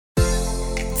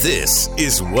This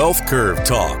is Wealth Curve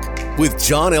Talk with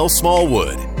John L.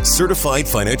 Smallwood, certified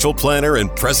financial planner and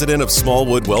president of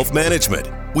Smallwood Wealth Management.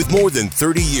 With more than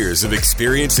 30 years of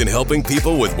experience in helping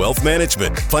people with wealth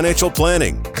management, financial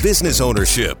planning, business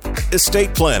ownership,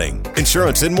 estate planning,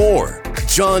 insurance, and more,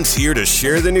 John's here to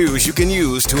share the news you can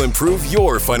use to improve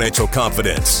your financial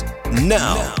confidence.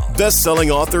 Now,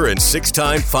 best-selling author and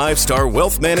 6-time 5-star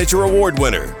Wealth Manager Award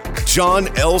winner,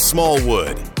 John L.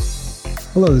 Smallwood.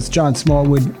 Hello, this is John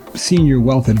Smallwood, Senior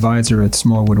Wealth Advisor at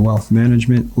Smallwood Wealth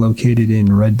Management, located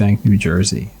in Red Bank, New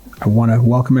Jersey. I want to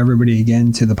welcome everybody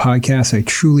again to the podcast. I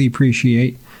truly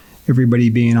appreciate everybody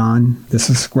being on. The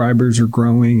subscribers are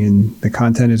growing and the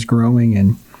content is growing,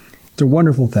 and it's a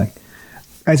wonderful thing.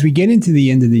 As we get into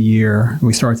the end of the year,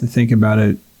 we start to think about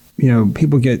it,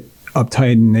 people get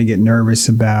uptight and they get nervous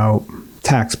about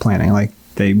tax planning, like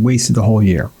they wasted the whole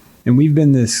year. And we've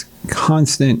been this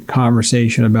constant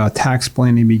conversation about tax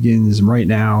planning begins right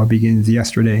now. It begins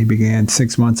yesterday, began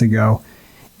 6 months ago.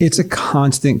 It's a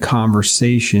constant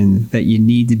conversation that you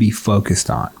need to be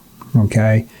focused on,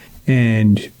 okay?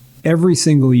 And every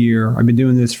single year, I've been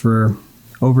doing this for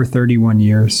over 31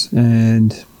 years,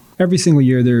 and every single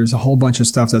year there's a whole bunch of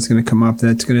stuff that's going to come up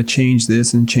that's going to change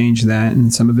this and change that,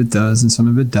 and some of it does and some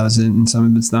of it doesn't, and some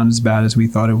of it's not as bad as we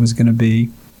thought it was going to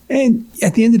be. And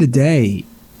at the end of the day,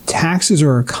 taxes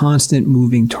are a constant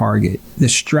moving target. The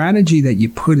strategy that you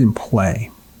put in play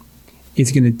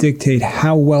is going to dictate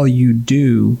how well you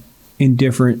do in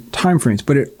different timeframes.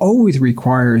 But it always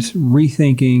requires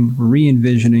rethinking,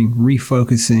 re-envisioning,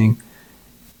 refocusing,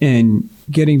 and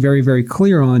getting very, very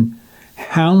clear on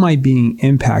how am I being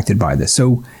impacted by this.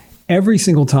 So every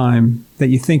single time that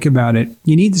you think about it,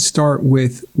 you need to start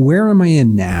with where am I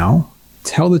in now?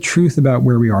 Tell the truth about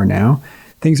where we are now.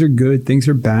 Things are good, things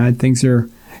are bad,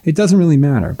 it doesn't really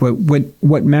matter. But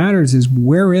what matters is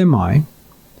where am I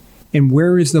and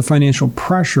where is the financial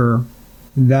pressure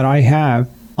that I have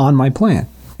on my plan?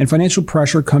 And financial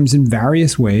pressure comes in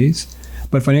various ways,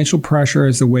 but financial pressure,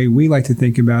 is the way we like to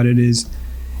think about it, is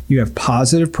you have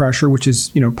positive pressure, which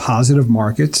is, positive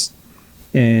markets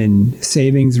and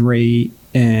savings rate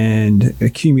and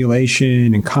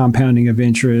accumulation and compounding of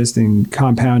interest and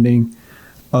compounding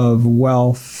of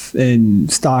wealth and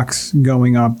stocks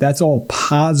going up. That's all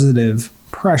positive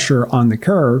pressure on the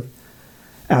curve,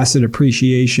 asset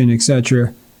appreciation,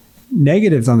 etc.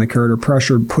 Negatives on the curve, or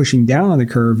pressure pushing down on the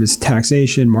curve, is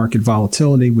taxation, market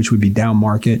volatility, which would be down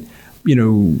market,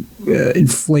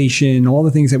 inflation, all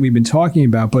the things that we've been talking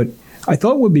about. But I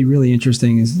thought what would be really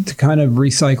interesting is to kind of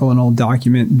recycle an old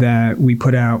document that we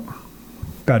put out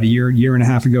about a year and a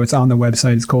half ago. It's on the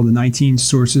website. It's called the 19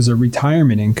 Sources of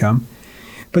Retirement Income.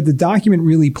 But the document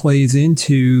really plays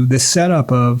into the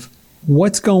setup of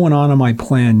what's going on in my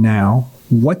plan now.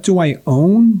 What do I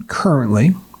own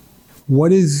currently?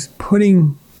 What is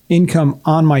putting income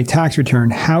on my tax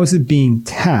return? How is it being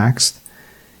taxed?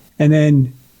 And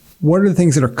then what are the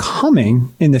things that are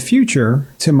coming in the future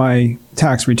to my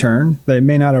tax return that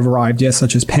may not have arrived yet,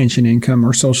 such as pension income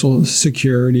or Social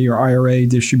Security or IRA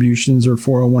distributions or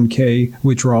 401k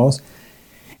withdrawals?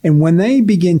 And when they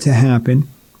begin to happen,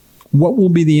 what will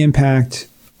be the impact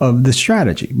of the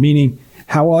strategy? Meaning,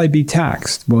 how will I be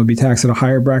taxed? Will I be taxed at a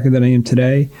higher bracket than I am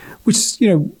today? Which,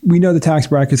 we know the tax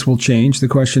brackets will change. The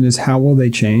question is, how will they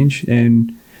change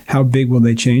and how big will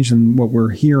they change? And what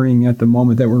we're hearing at the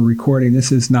moment that we're recording, this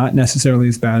is not necessarily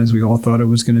as bad as we all thought it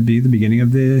was going to be at the beginning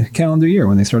of the calendar year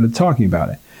when they started talking about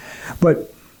it.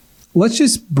 But let's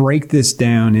just break this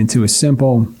down into a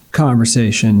simple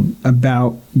conversation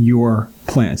about your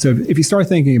plan. So if you start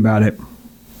thinking about it,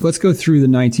 let's go through the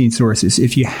 19 sources.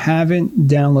 If you haven't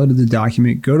downloaded the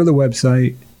document, go to the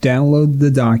website, download the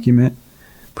document,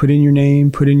 put in your name,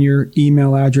 put in your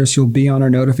email address. You'll be on our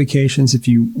notifications. If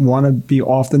you want to be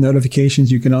off the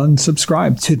notifications, you can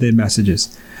unsubscribe to the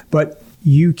messages. But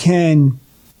you can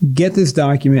get this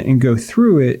document and go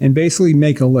through it and basically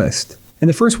make a list. And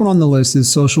the first one on the list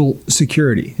is Social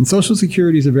Security. And Social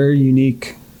Security is a very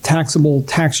unique taxable,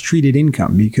 tax-treated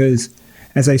income because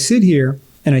as I sit here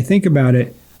and I think about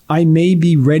it, I may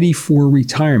be ready for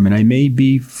retirement. I may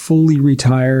be fully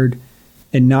retired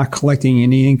and not collecting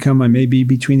any income. I may be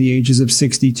between the ages of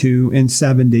 62 and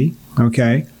 70,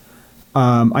 okay?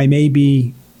 I may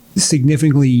be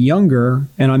significantly younger,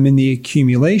 and I'm in the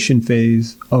accumulation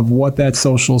phase of what that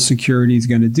Social Security is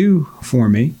going to do for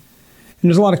me. And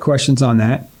there's a lot of questions on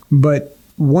that. But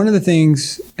one of the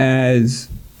things as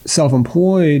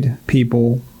self-employed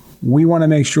people, we want to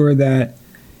make sure that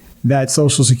that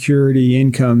Social Security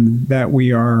income that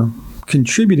we are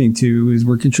contributing to is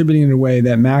we're contributing in a way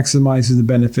that maximizes the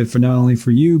benefit for not only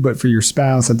for you, but for your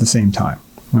spouse at the same time.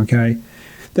 Okay.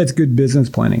 that's good business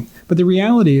planning. But the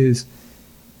reality is,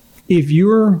 if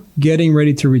you're getting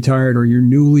ready to retire or you're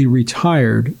newly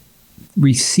retired,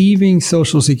 receiving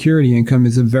Social Security income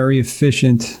is a very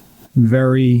efficient,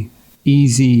 very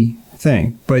easy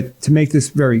thing. But to make this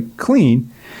very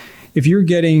clean, if you're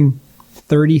getting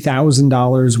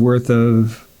 $30,000 worth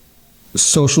of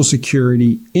Social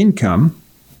Security income,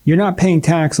 you're not paying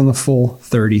tax on the full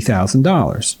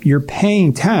 $30,000. You're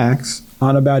paying tax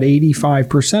on about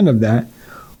 85% of that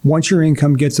once your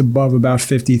income gets above about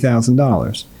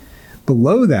 $50,000.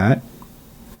 Below that,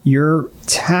 your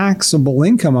taxable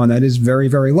income on that is very,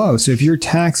 very low. So if your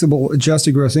taxable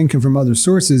adjusted gross income from other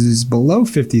sources is below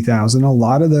 $50,000, a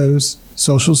lot of those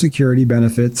Social Security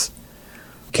benefits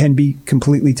can be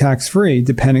completely tax-free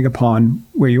depending upon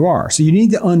where you are. So you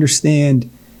need to understand,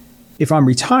 if I'm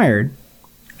retired,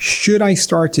 should I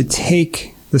start to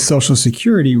take the Social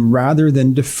Security rather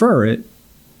than defer it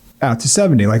out to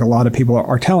 70, like a lot of people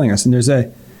are telling us? And there's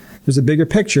a bigger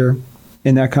picture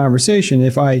in that conversation.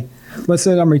 Let's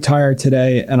say I'm retired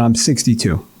today and I'm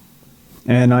 62,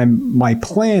 and my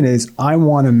plan is I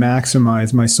want to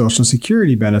maximize my Social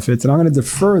Security benefits, and I'm going to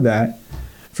defer that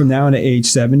from now to age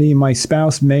 70. My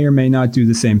spouse may or may not do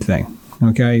the same thing.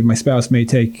 Okay, my spouse may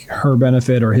take her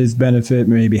benefit or his benefit,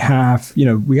 maybe half.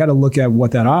 We got to look at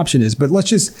what that option is. But let's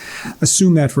just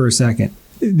assume that for a second.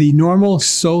 The normal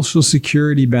Social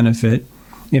Security benefit,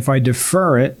 if I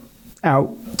defer it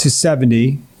out to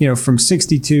 70, from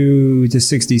 62 to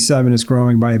 67, it's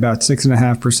growing by about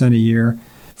 6.5% a year.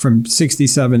 From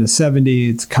 67 to 70,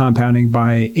 it's compounding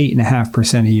by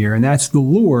 8.5% a year. And that's the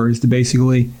lure, is to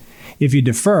basically, if you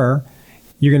defer,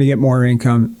 you're going to get more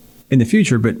income in the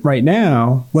future. But right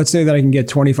now, let's say that I can get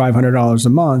 $2,500 a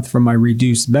month from my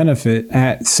reduced benefit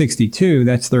at 62.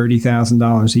 That's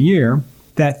 $30,000 a year.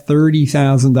 That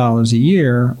 $30,000 a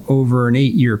year over an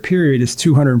 8-year period is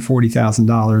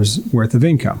 $240,000 worth of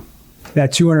income.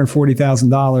 That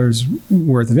 $240,000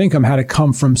 worth of income had to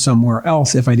come from somewhere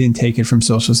else if I didn't take it from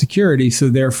Social Security. So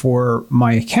therefore,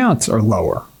 my accounts are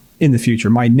lower in the future.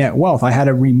 My net wealth, I had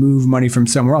to remove money from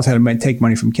somewhere else. I had to take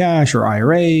money from cash or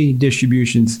IRA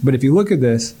distributions. But if you look at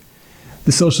this,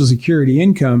 the Social Security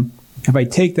income, if I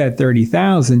take that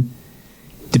 $30,000,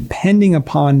 depending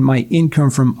upon my income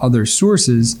from other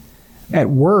sources, at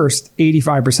worst,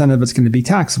 85% of it's going to be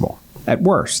taxable. At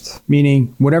worst,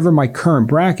 meaning whatever my current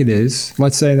bracket is,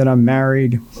 let's say that I'm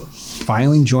married,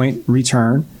 filing joint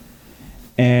return,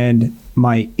 and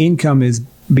my income is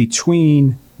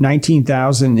between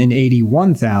 $19,000 and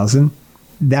 $81,000,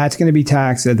 that's going to be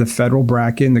taxed at the federal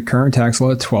bracket in the current tax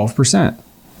law at 12%.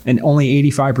 And only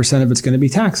 85% of it's going to be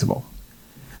taxable.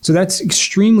 So that's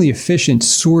extremely efficient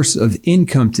source of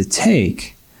income to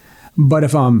take. But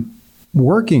if I'm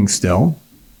working still,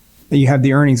 you have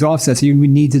the earnings offset, so you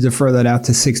would need to defer that out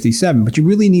to 67. But you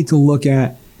really need to look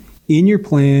at, in your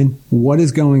plan, what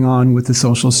is going on with the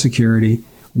Social Security?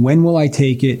 When will I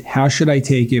take it? How should I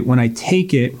take it? When I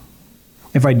take it,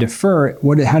 if I defer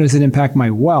it, how does it impact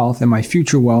my wealth and my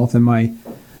future wealth and my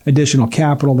additional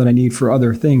capital that I need for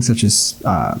other things such as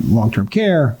long-term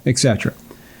care, etc.?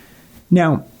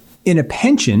 Now, in a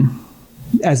pension,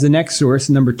 as the next source,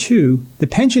 number 2, the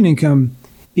pension income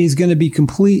is going to be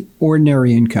complete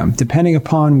ordinary income. Depending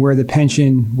upon where the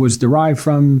pension was derived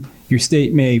from, your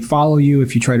state may follow you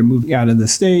if you try to move out of the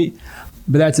state,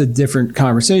 but that's a different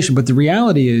conversation. But the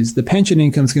reality is the pension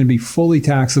income is going to be fully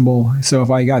taxable. So if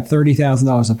I got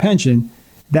 $30,000 of pension,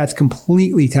 that's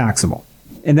completely taxable.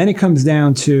 And then it comes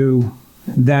down to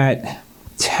that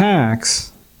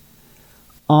tax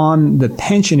on the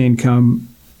pension income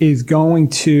is going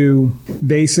to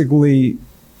basically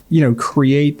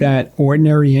create that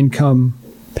ordinary income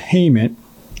payment,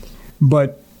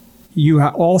 but you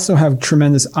also have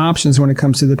tremendous options when it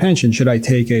comes to the pension. Should I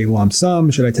take a lump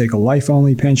sum? Should I take a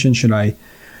life-only pension? Should I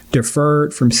defer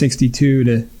it from 62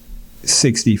 to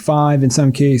 65? In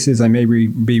some cases, I may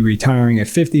be retiring at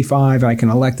 55. I can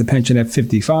elect the pension at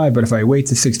 55, but if I wait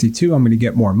to 62, I'm going to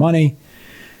get more money.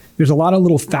 There's a lot of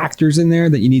little factors in there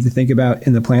that you need to think about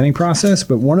in the planning process,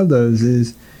 but one of those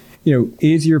is,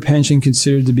 is your pension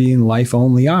considered to be a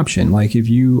life-only option? Like if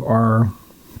you are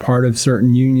part of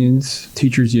certain unions,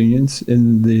 teachers' unions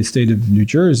in the state of New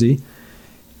Jersey,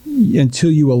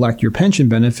 until you elect your pension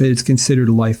benefit, it's considered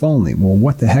life-only. Well,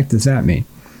 what the heck does that mean?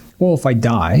 Well, if I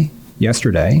die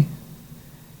yesterday,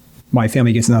 my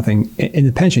family gets nothing in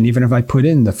the pension, even if I put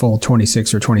in the full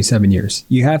 26 or 27 years.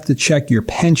 You have to check your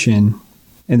pension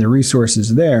and the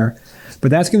resources there, but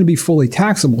that's going to be fully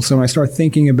taxable. So when I start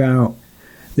thinking about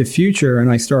the future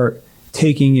and I start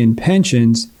taking in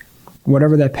pensions,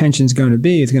 whatever that pension is going to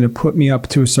be, it's going to put me up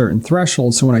to a certain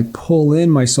threshold. So when I pull in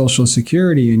my Social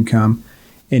Security income,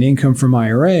 and income from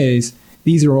IRAs,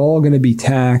 these are all going to be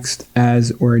taxed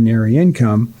as ordinary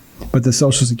income, but the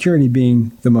Social Security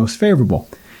being the most favorable.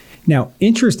 Now,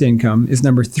 interest income is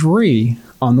number 3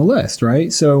 on the list,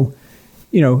 right? So,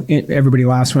 everybody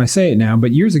laughs when I say it now,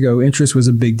 but years ago, interest was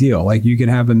a big deal. Like you could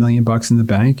have $1 million in the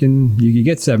bank and you could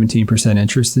get 17%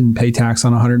 interest and pay tax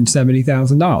on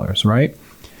 $170,000, right?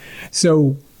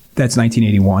 So that's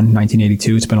 1981,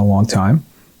 1982. It's been a long time.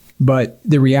 But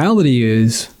the reality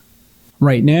is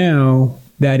right now,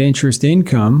 that interest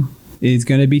income is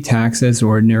going to be taxed as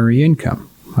ordinary income.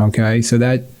 Okay, so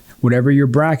that whatever your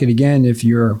bracket, again, if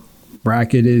your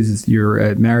bracket is you're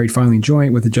a married filing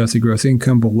joint with adjusted gross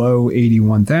income below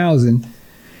 $81,000,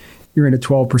 you're in a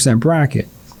 12% bracket.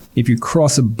 If you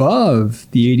cross above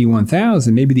the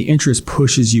 $81,000, maybe the interest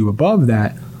pushes you above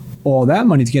that. All that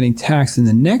money is getting taxed in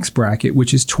the next bracket,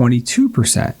 which is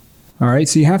 22%. All right,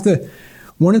 so you have to.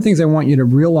 One of the things I want you to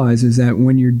realize is that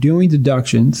when you're doing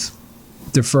deductions,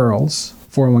 deferrals,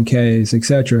 401ks,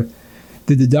 etc.,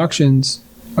 the deductions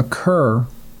occur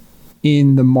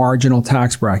in the marginal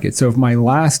tax bracket. So if my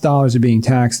last dollars are being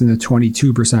taxed in the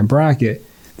 22% bracket,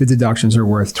 the deductions are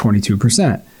worth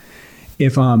 22%.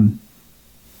 If I'm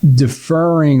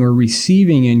deferring or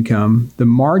receiving income, the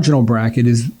marginal bracket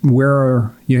is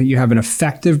where you have an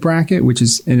effective bracket, which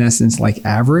is in essence like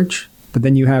average, but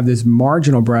then you have this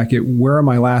marginal bracket where are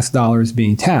my last dollars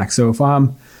being taxed. So if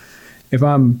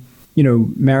I'm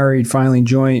married filing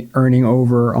joint earning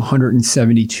over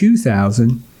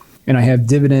 $172,000 and I have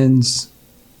dividends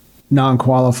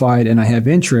non-qualified and I have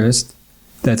interest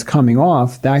that's coming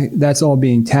off, that's all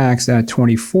being taxed at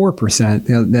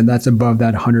 24%. That's above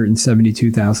that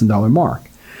 $172,000 mark.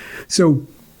 So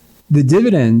the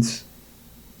dividends,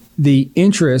 the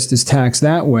interest is taxed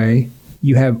that way.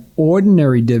 You have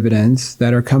ordinary dividends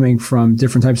that are coming from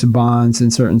different types of bonds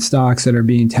and certain stocks that are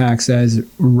being taxed as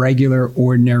regular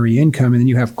ordinary income. And then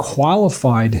you have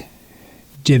qualified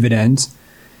dividends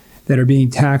that are being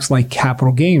taxed like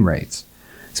capital gain rates.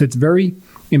 So it's very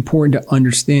important to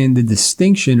understand the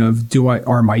distinction of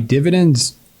are my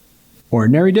dividends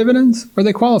ordinary dividends or are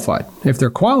they qualified? If they're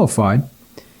qualified,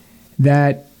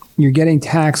 that you're getting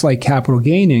taxed like capital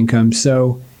gain income.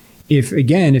 So if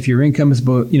your income is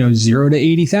 0 to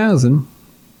 80,000,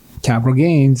 capital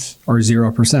gains are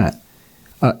 0%.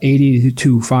 80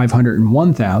 to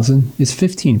 501,000 is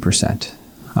 15%.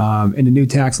 In the new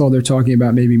tax law, they're talking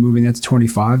about maybe moving that to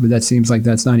 25, but that seems like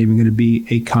that's not even going to be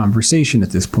a conversation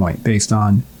at this point based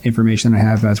on information I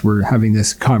have as we're having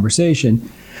this conversation.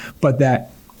 But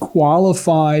that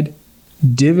qualified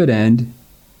dividend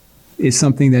is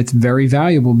something that's very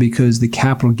valuable because the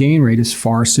capital gain rate is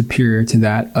far superior to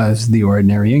that as the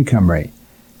ordinary income rate.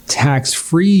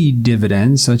 Tax-free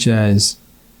dividends, such as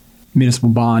municipal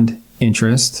bond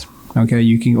interest, okay,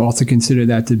 you can also consider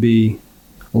that to be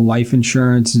life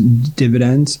insurance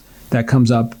dividends. That comes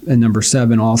up in number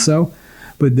 7 also.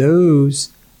 But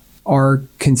those are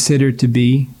considered to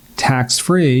be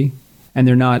tax-free and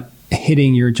they're not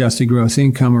hitting your adjusted gross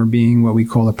income or being what we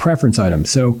call a preference item.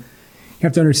 So you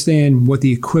have to understand what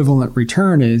the equivalent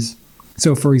return is.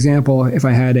 So for example, if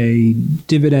I had a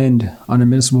dividend on a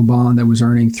municipal bond that was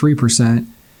earning 3%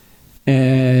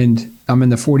 and I'm in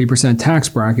the 40% tax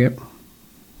bracket,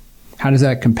 how does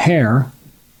that compare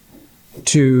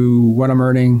to what I'm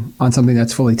earning on something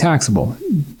that's fully taxable?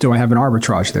 Do I have an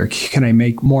arbitrage there? Can I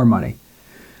make more money?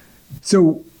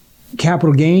 So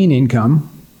capital gain income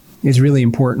is really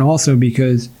important also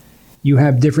because you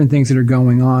have different things that are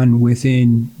going on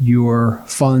within your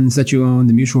funds that you own,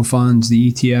 the mutual funds,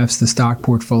 the ETFs, the stock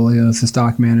portfolios, the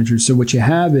stock managers. So what you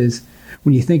have is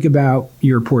when you think about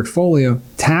your portfolio,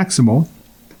 taxable,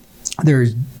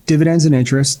 there's dividends and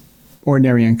interest,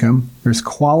 ordinary income, there's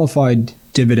qualified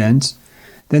dividends,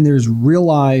 then there's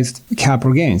realized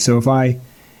capital gain. So if I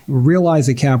realize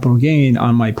a capital gain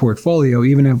on my portfolio,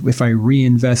 even if I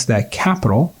reinvest that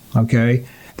capital, okay,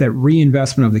 that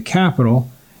reinvestment of the capital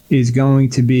is going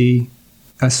to be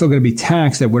still going to be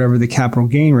taxed at whatever the capital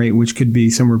gain rate, which could be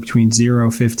somewhere between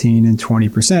 0, 15, and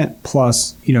 20%,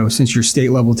 plus, since your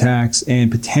state level tax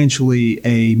and potentially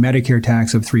a Medicare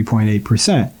tax of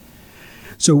 3.8%.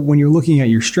 So when you're looking at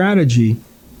your strategy,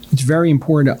 it's very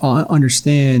important to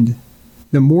understand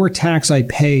the more tax I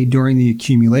pay during the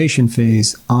accumulation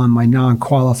phase on my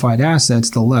non-qualified assets,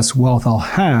 the less wealth I'll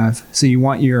have. So you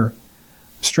want your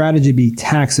strategy to be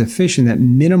tax efficient that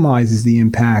minimizes the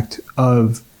impact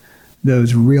of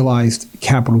those realized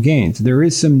capital gains. There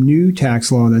is some new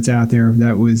tax law that's out there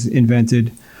that was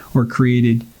invented or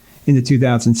created in the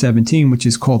 2017, which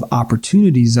is called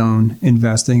opportunity zone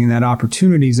investing. And that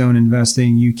opportunity zone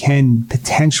investing, you can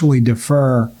potentially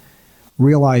defer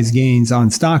realized gains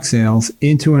on stock sales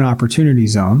into an opportunity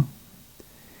zone.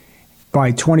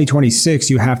 By 2026,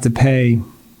 you have to pay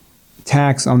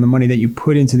tax on the money that you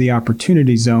put into the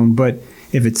opportunity zone. But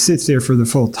if it sits there for the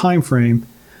full time frame,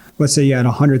 let's say you had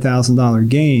a $100,000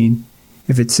 gain.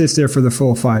 If it sits there for the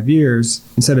full 5 years,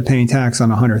 instead of paying tax on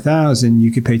 $100,000,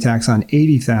 you could pay tax on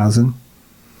 $80,000.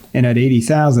 And at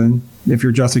 $80,000, if your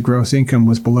adjusted gross income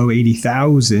was below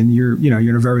 $80,000, you're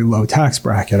in a very low tax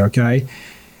bracket. Okay.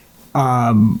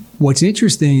 What's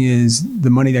interesting is the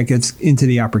money that gets into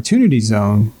the opportunity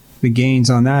zone, the gains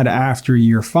on that after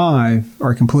year 5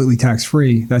 are completely tax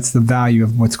free. That's the value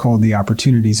of what's called the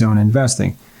opportunity zone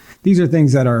investing. These are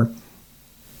things that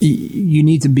you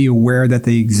need to be aware that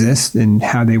they exist and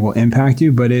how they will impact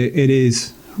you, but it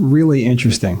is really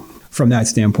interesting from that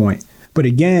standpoint. But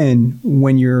again,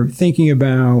 when you're thinking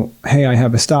about, hey, I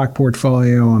have a stock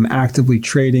portfolio, I'm actively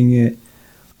trading it,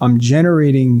 I'm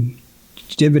generating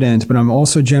dividends, but I'm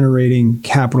also generating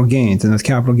capital gains. And those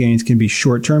capital gains can be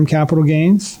short-term capital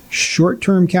gains.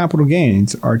 Short-term capital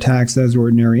gains are taxed as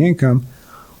ordinary income.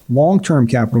 Long-term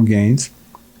capital gains,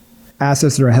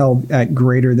 assets that are held at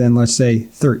greater than, let's say,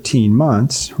 13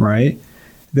 months, right?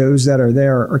 Those that are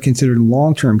there are considered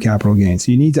long-term capital gains.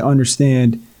 So you need to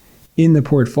understand in the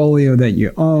portfolio that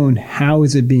you own, how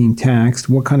is it being taxed?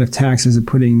 What kind of tax is it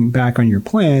putting back on your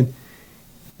plan?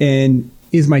 And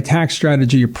is my tax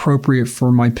strategy appropriate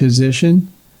for my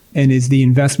position? And is the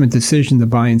investment decision to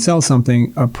buy and sell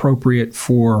something appropriate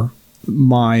for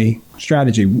my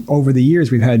strategy? Over the years,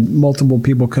 we've had multiple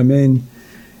people come in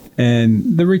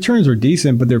and the returns are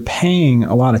decent, but they're paying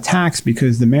a lot of tax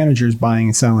because the manager is buying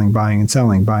and selling, buying and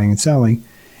selling, buying and selling.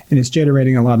 And it's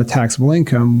generating a lot of taxable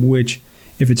income, which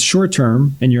if it's short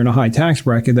term and you're in a high tax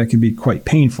bracket, that could be quite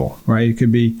painful, right? It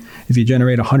could be if you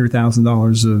generate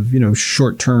 $100,000 of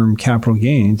short term capital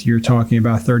gains, you're talking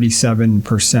about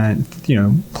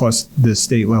 37%, plus the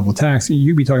state level tax.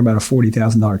 You'd be talking about a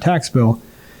 $40,000 tax bill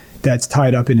that's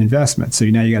tied up in investments. So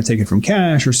now you got to take it from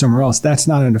cash or somewhere else. That's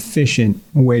not an efficient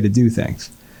way to do things.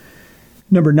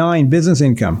 Number 9, business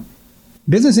income.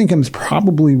 Business income is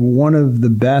probably one of the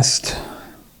best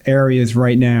areas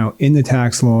right now in the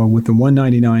tax law with the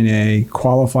 199A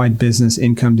qualified business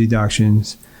income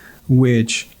deductions,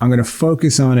 which I'm going to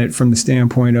focus on it from the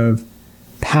standpoint of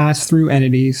pass-through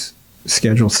entities,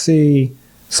 Schedule C,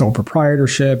 sole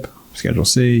proprietorship, Schedule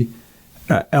C,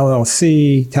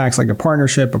 LLC, tax like a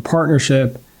partnership,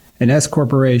 an S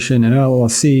corporation, an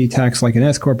LLC, tax like an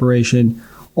S corporation,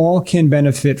 all can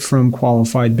benefit from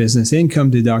qualified business income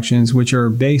deductions, which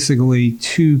are basically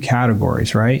 2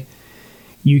 categories, right?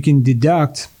 You can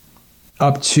deduct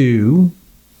up to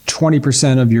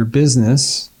 20% of your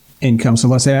business income. So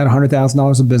let's say I had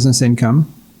 $100,000 of business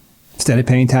income. Instead of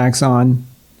paying tax on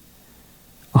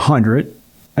 100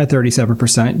 at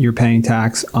 37%, you're paying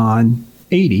tax on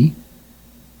 80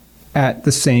 at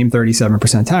the same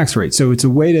 37% tax rate. So it's a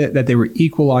way that they were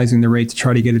equalizing the rate to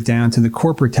try to get it down to the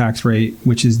corporate tax rate,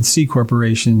 which is in C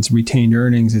corporations, retained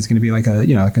earnings is going to be like a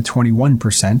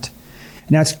 21%. And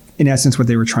that's in essence what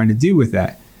they were trying to do with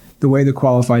that. The way the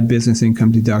qualified business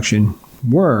income deduction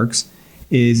works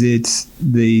is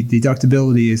the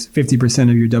deductibility is 50%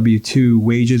 of your W-2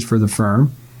 wages for the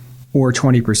firm or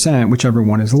 20%, whichever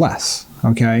one is less.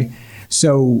 Okay.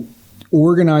 So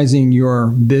organizing your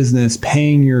business,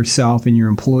 paying yourself and your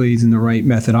employees in the right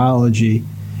methodology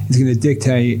is going to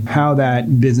dictate how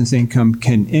that business income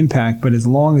can impact. But as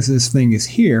long as this thing is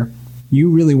here, you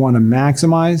really want to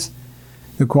maximize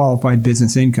the qualified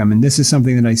business income. And this is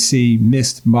something that I see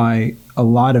missed by a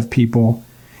lot of people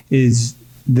is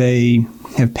they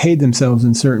have paid themselves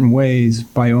in certain ways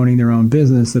by owning their own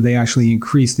business that they actually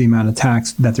increase the amount of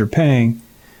tax that they're paying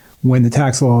when the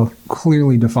tax law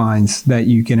clearly defines that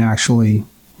you can actually,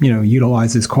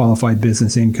 utilize this qualified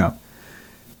business income.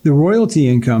 The royalty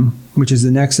income, which is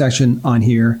the next section on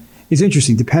here, is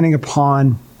interesting. Depending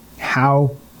upon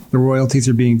how the royalties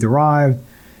are being derived,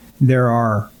 there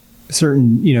are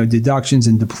certain, deductions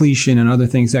and depletion and other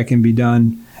things that can be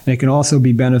done. And it can also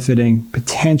be benefiting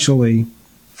potentially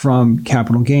from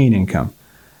capital gain income.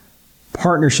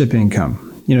 Partnership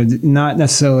income, not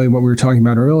necessarily what we were talking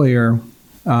about earlier,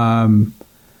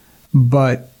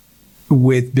 but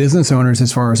with business owners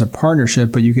as far as a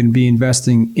partnership, but you can be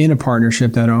investing in a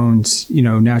partnership that owns,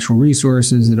 natural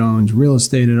resources, it owns real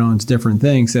estate, it owns different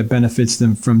things that benefits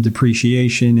them from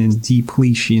depreciation and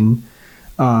depletion,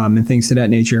 and things to that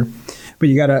nature. But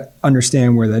you got to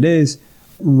understand where that is.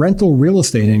 Rental real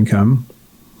estate income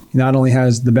not only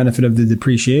has the benefit of the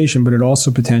depreciation, but it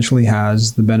also potentially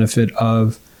has the benefit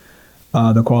of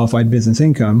the qualified business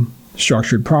income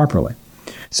structured properly.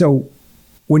 So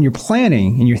when you're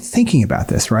planning and you're thinking about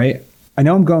this, right, I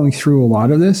know I'm going through a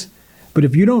lot of this, but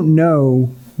if you don't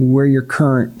know where your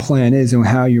current plan is and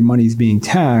how your money is being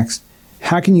taxed,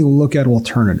 how can you look at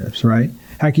alternatives, right?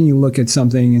 How can you look at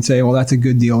something and say, well, that's a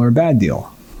good deal or a bad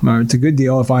deal? It's a good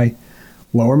deal if I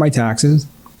lower my taxes,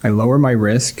 I lower my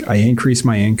risk, I increase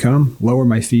my income, lower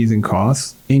my fees and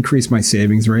costs, increase my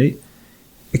savings rate,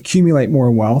 accumulate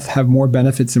more wealth, have more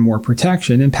benefits and more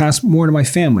protection, and pass more to my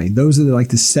family. Those are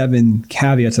the 7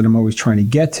 caveats that I'm always trying to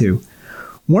get to.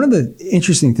 One of the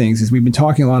interesting things is we've been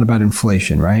talking a lot about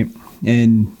inflation, right?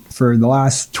 And for the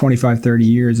last 25, 30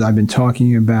 years, I've been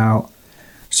talking about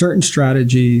certain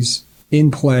strategies in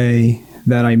play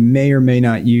that I may or may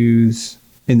not use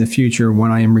in the future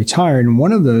when I am retired. And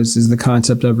one of those is the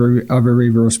concept of a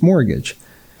reverse mortgage.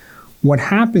 What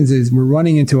happens is we're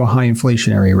running into a high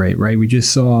inflationary rate, right? We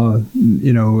just saw,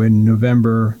 in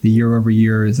November, the year over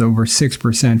year is over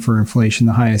 6% for inflation,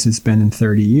 the highest it's been in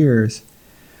 30 years.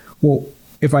 Well,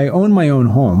 if I own my own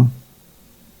home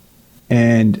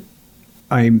and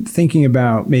I'm thinking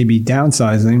about maybe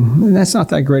downsizing, that's not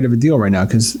that great of a deal right now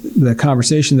because the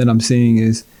conversation that I'm seeing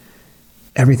is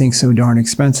everything's so darn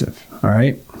expensive, all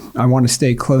right? I want to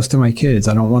stay close to my kids.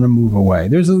 I don't want to move away.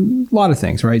 There's a lot of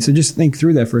things, right? So just think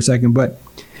through that for a second. But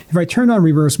if I turned on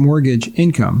reverse mortgage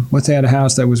income, let's say I had a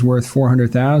house that was worth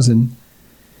 $400,000,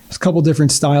 there's a couple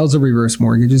different styles of reverse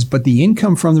mortgages, but the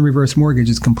income from the reverse mortgage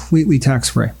is completely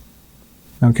tax-free,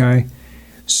 okay?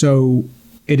 So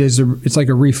it's like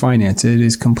a refinance. It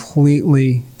is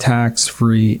completely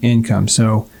tax-free income.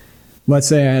 So let's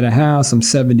say I had a house, I'm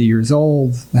 70 years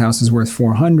old, the house is worth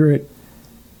 $400,000.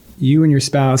 You and your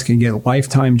spouse can get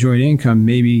lifetime joint income,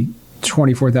 maybe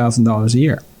 $24,000 a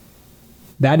year.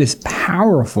 That is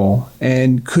powerful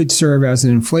and could serve as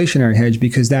an inflationary hedge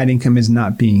because that income is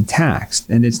not being taxed.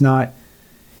 And it's not,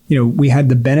 we had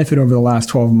the benefit over the last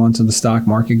 12 months of the stock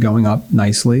market going up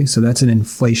nicely. So that's an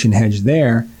inflation hedge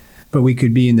there. But we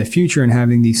could be in the future and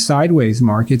having these sideways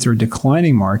markets or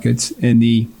declining markets. And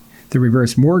the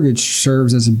reverse mortgage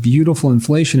serves as a beautiful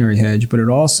inflationary hedge, but it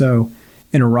also,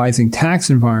 in a rising tax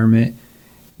environment,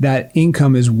 that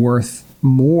income is worth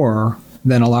more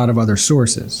than a lot of other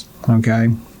sources, okay?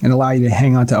 And allow you to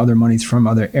hang on to other monies from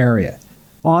other area.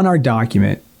 On our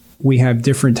document, we have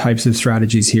different types of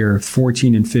strategies here.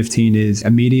 14 and 15 is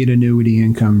immediate annuity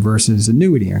income versus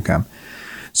annuity income.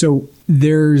 So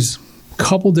there's a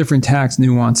couple different tax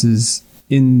nuances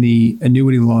in the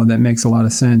annuity law that makes a lot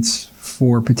of sense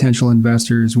for potential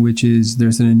investors, which is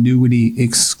there's an annuity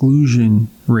exclusion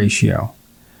ratio.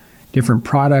 Different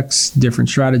products, different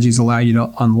strategies allow you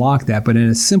to unlock that. But in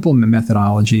a simple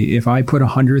methodology, if I put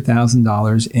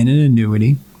 $100,000 in an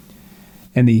annuity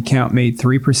and the account made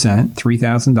 3%,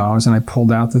 $3,000, and I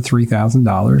pulled out the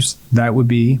 $3,000, that would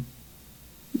be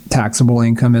taxable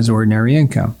income as ordinary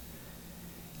income.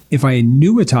 If I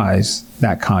annuitize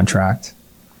that contract,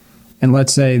 and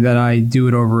let's say that I do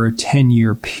it over a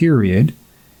 10-year period,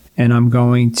 and I'm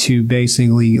going to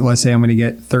basically, let's say I'm going to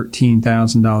get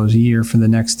 $13,000 a year for the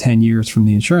next 10 years from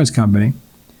the insurance company.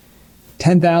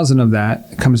 $10,000 of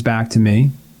that comes back to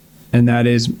me, and that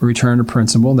is return to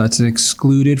principal. That's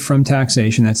excluded from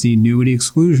taxation. That's the annuity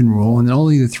exclusion rule, and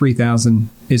only the $3,000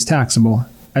 is taxable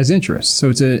as interest. So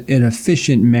it's an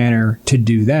efficient manner to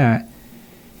do that.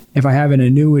 If I have an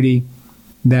annuity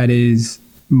that is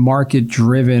market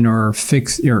driven or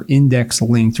fixed or index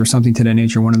linked or something to that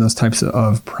nature, one of those types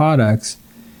of products,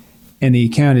 and the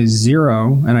account is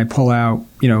zero, and I pull out,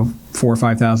 $4,000 or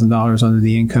 $5,000 under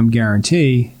the income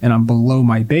guarantee, and I'm below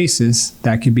my basis,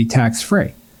 that could be tax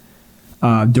free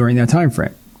during that time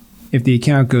frame. If the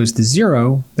account goes to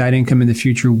zero, that income in the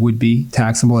future would be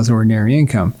taxable as ordinary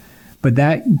income. But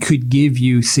that could give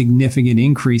you significant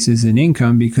increases in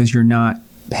income because you're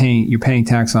paying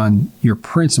tax on your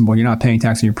principal. You're not paying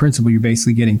tax on your principal. You're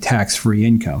basically getting tax-free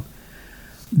income.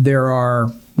 There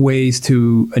are ways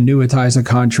to annuitize a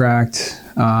contract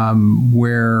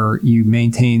where you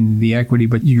maintain the equity,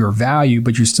 but your value,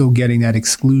 but you're still getting that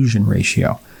exclusion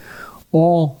ratio.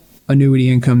 All annuity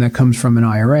income that comes from an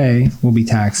IRA will be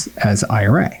taxed as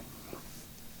IRA.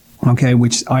 Okay,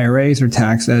 which IRAs are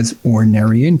taxed as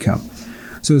ordinary income.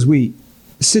 So as we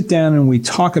sit down and we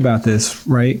talk about this,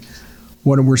 right,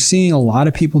 what we're seeing a lot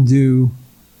of people do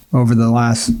over the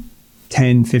last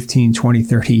 10, 15, 20,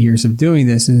 30 years of doing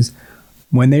this is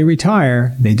when they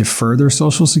retire, they defer their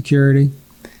Social Security.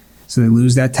 So they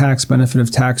lose that tax benefit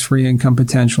of tax-free income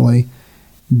potentially.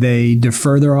 They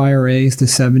defer their IRAs to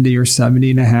 70 or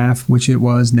 70 and a half, which it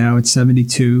was. Now it's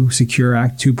 72. Secure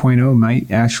Act 2.0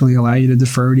 might actually allow you to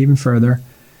defer it even further.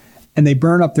 And they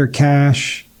burn up their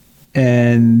cash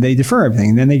and they defer everything.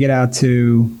 And then they get out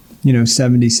to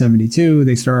 70, 72,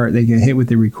 they get hit with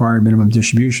the required minimum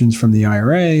distributions from the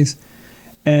IRAs,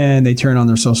 and they turn on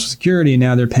their Social Security, and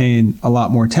now they're paying a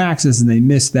lot more taxes, and they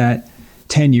miss that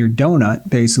 10-year donut,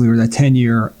 basically, or that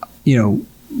 10-year,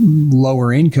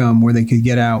 lower income where they could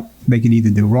get out. They could either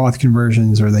do Roth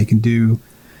conversions, or they can do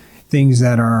things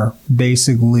that are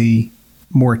basically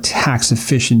more tax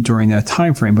efficient during that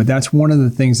time frame. But that's one of the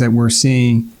things that we're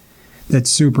seeing that's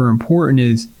super important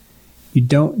is you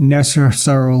don't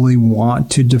necessarily want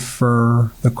to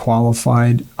defer the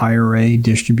qualified IRA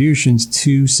distributions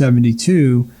to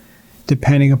 72,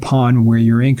 depending upon where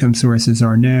your income sources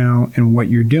are now and what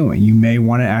you're doing. You may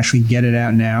want to actually get it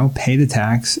out now, pay the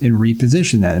tax, and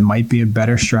reposition that. It might be a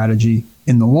better strategy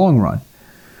in the long run.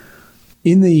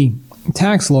 In the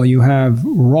tax law, you have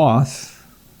Roth,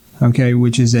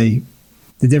 which is the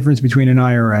difference between an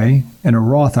IRA and a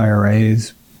Roth IRA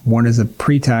is one is a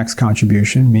pre-tax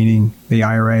contribution, meaning the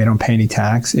IRA, I don't pay any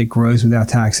tax. It grows without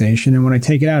taxation. And when I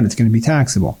take it out, it's going to be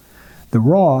taxable. The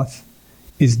Roth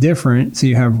is different. So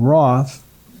you have Roth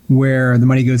where the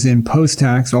money goes in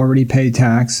post-tax, already paid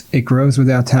tax. It grows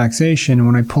without taxation. And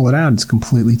when I pull it out, it's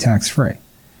completely tax-free.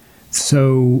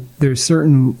 So there's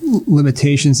certain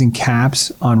limitations and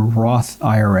caps on Roth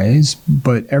IRAs,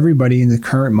 but everybody in the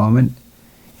current moment,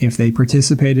 if they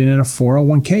participated in a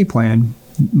 401k plan,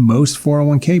 most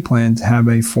 401k plans have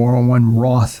a 401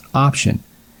 Roth option.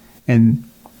 And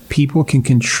people can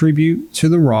contribute to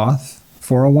the Roth,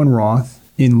 401 Roth,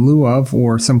 in lieu of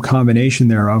or some combination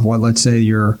thereof. Let's say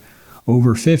you're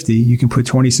over 50, you can put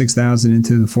 $26,000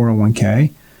 into the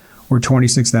 401k or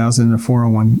 $26,000 in the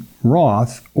 401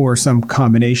 Roth or some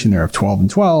combination there of 12 and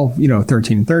 12,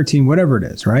 13 and 13, whatever it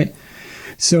is, right?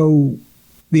 So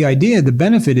the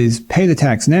benefit is pay the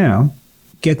tax now,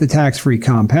 get the tax-free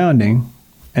compounding,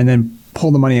 and then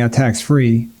pull the money out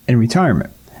tax-free in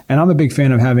retirement. And I'm a big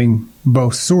fan of having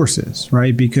both sources,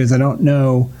 right? Because I don't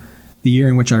know the year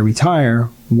in which I retire,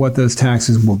 what those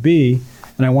taxes will be,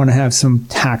 and I want to have some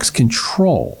tax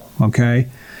control, okay?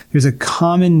 There's a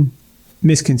common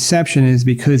misconception is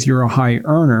because you're a high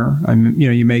earner,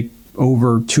 you make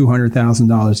over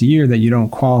 $200,000 a year that you don't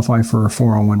qualify for a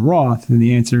 401 Roth, and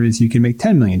the answer is you can make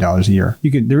 $10 million a year.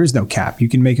 There is no cap. You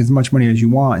can make as much money as you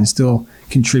want and still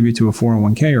contribute to a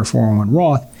 401k or 401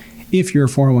 Roth if your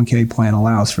 401k plan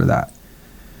allows for that.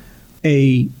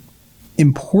 A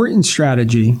important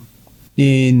strategy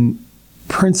in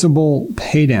principal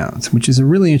paydowns, which is a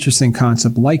really interesting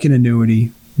concept, like an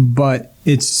annuity, but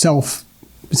it's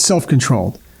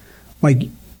self-controlled. Like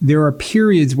there are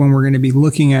periods when we're going to be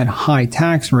looking at high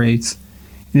tax rates,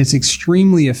 and it's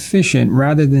extremely efficient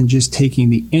rather than just taking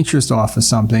the interest off of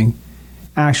something,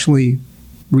 actually,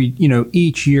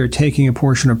 each year taking a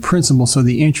portion of principal so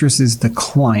the interest is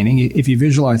declining. If you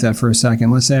visualize that for a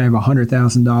second, let's say I have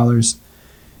 $100,000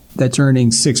 that's earning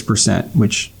 6%,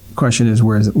 which question is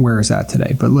where is that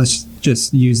today? But let's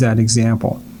just use that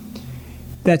example.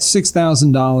 That's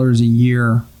 $6,000 a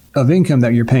year of income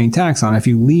that you're paying tax on. If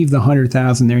you leave the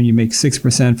 $100,000 there and you make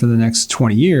 6% for the next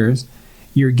 20 years,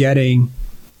 you're getting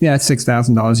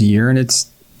 $6,000 a year, and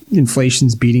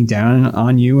inflation's beating down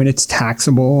on you, and it's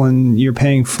taxable, and you're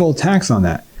paying full tax on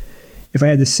that. If I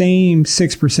had the same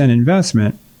 6%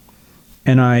 investment,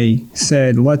 and I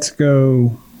said, let's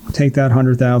go take that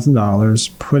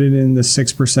 $100,000, put it in the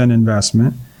 6%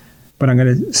 investment, but I'm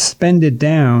going to spend it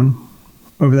down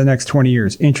over the next 20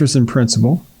 years, interest and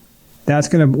principal. That's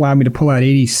going to allow me to pull out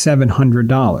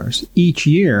 $8,700. Each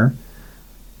year,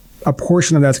 a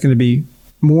portion of that's going to be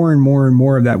more and more and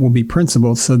more of that will be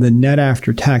principal. So the net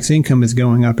after tax income is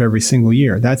going up every single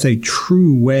year. That's a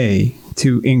true way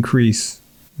to increase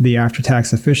the after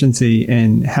tax efficiency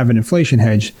and have an inflation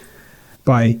hedge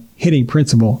by hitting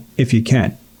principal if you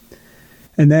can.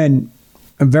 And then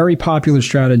a very popular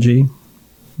strategy,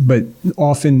 but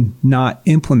often not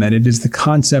implemented, is the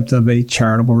concept of a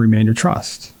charitable remainder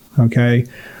trust, okay,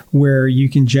 where you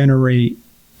can generate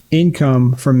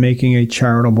income from making a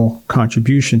charitable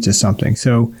contribution to something.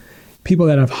 So people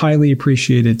that have highly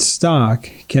appreciated stock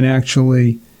can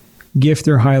actually gift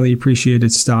their highly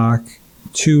appreciated stock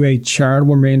to a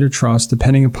charitable remainder trust.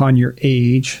 Depending upon your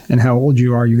age and how old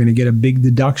you are, you're going to get a big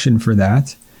deduction for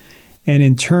that. And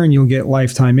in turn, you'll get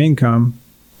lifetime income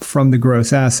from the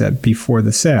gross asset before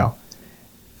the sale.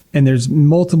 And there's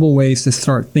multiple ways to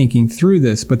start thinking through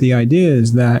this, but the idea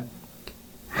is that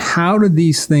how do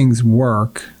these things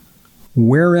work?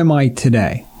 Where am I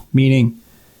today? Meaning,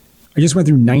 I just went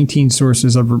through 19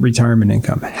 sources of retirement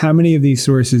income. How many of these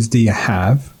sources do you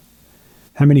have?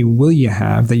 How many will you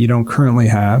have that you don't currently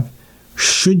have?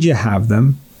 Should you have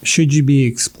them? Should you be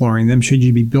exploring them? Should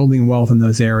you be building wealth in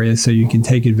those areas so you can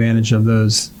take advantage of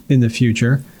those in the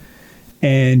future?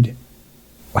 And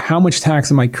how much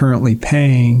tax am I currently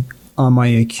paying on my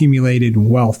accumulated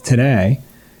wealth today?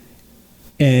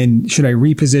 And should I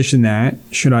reposition that?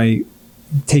 Should I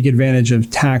take advantage of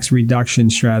tax reduction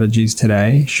strategies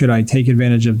today? Should I take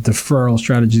advantage of deferral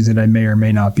strategies that I may or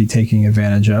may not be taking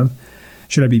advantage of?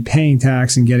 Should I be paying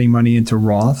tax and getting money into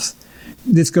Roths?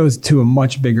 This goes to a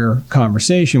much bigger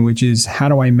conversation, which is how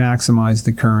do I maximize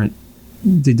the current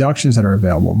deductions that are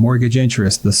available? Mortgage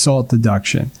interest, the SALT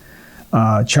deduction,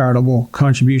 charitable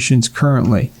contributions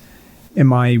currently.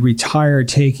 Am I retired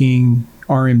taking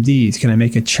RMDs? Can I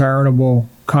make a charitable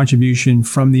contribution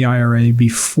from the IRA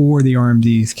before the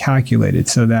RMD is calculated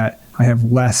so that I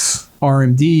have less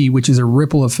RMD, which is a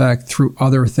ripple effect through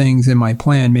other things in my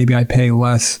plan? Maybe I pay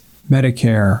less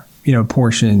Medicare,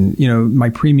 portion, my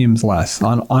premiums less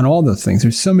on all those things.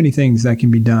 There's so many things that can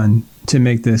be done to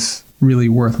make this really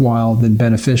worthwhile and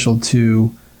beneficial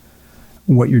to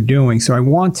what you're doing. So I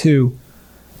want to,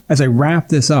 as I wrap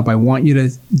this up, I want you to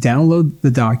download the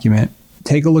document,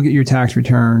 take a look at your tax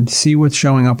return, see what's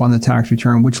showing up on the tax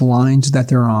return, which lines that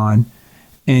they're on,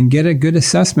 and get a good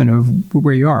assessment of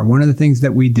where you are. One of the things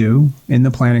that we do in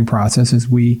the planning process is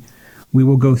we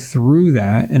will go through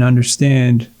that and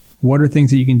understand what are things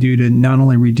that you can do to not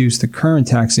only reduce the current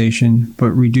taxation,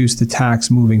 but reduce the tax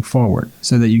moving forward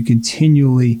so that you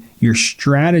continually, your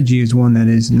strategy is one that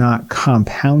is not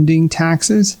compounding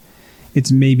taxes.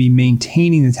 It's maybe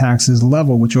maintaining the taxes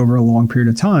level, which over a long period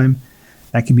of time,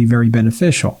 that can be very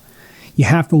beneficial. You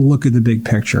have to look at the big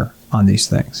picture on these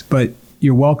things. But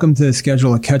you're welcome to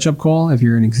schedule a catch-up call if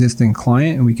you're an existing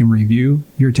client and we can review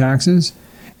your taxes.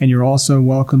 And you're also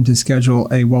welcome to schedule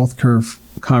a Wealth Curve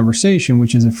conversation,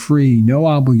 which is a free, no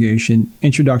obligation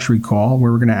introductory call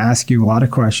where we're going to ask you a lot of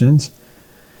questions.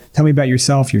 Tell me about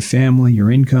yourself, your family,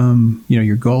 your income,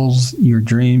 your goals, your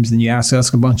dreams. Then you ask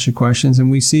us a bunch of questions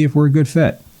and we see if we're a good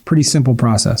fit. Pretty simple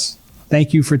process.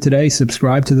 Thank you for today.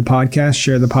 Subscribe to the podcast,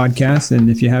 share the podcast. And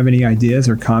if you have any ideas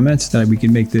or comments that we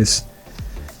can make this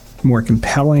more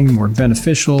compelling, more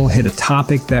beneficial, hit a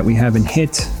topic that we haven't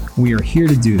hit, we are here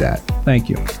to do that. Thank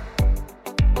you.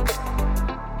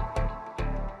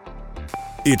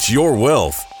 It's Your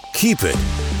Wealth. Keep it.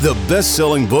 The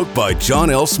best-selling book by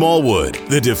John L. Smallwood,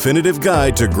 the definitive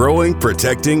guide to growing,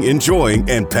 protecting, enjoying,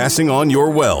 and passing on your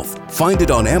wealth. Find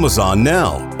it on Amazon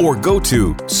now or go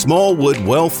to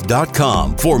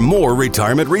smallwoodwealth.com for more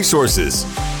retirement resources.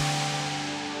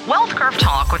 Wealth Curve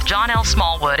Talk with John L.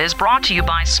 Smallwood is brought to you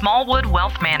by Smallwood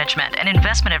Wealth Management, an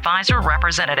investment advisor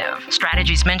representative.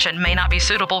 Strategies mentioned may not be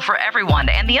suitable for everyone,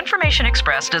 and the information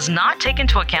expressed does not take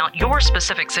into account your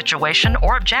specific situation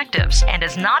or objectives and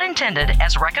is not intended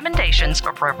as recommendations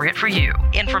appropriate for you.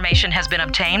 Information has been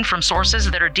obtained from sources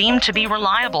that are deemed to be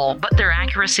reliable, but their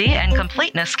accuracy and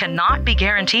completeness cannot be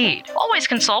guaranteed. Always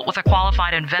consult with a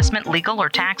qualified investment, legal, or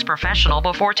tax professional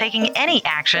before taking any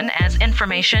action, as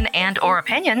information and/or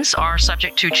opinions are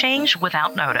subject to change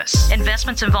without notice.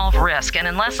 Investments involve risk and,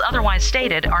 unless otherwise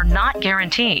stated, are not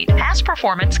guaranteed. Past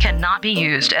performance cannot be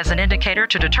used as an indicator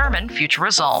to determine future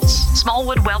results.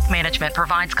 Smallwood Wealth Management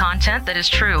provides content that is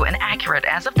true and accurate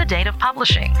as of the date of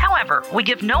publishing. However, we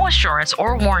give no assurance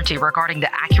or warranty regarding the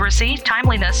accuracy,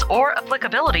 timeliness, or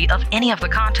applicability of any of the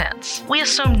contents. We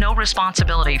assume no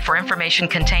responsibility for information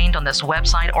contained on this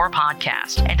website or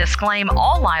podcast and disclaim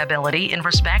all liability in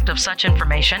respect of such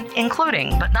information,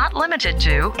 including but not limited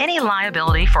to any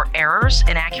liability for errors,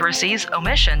 inaccuracies,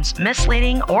 omissions,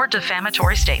 misleading, or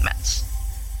defamatory statements.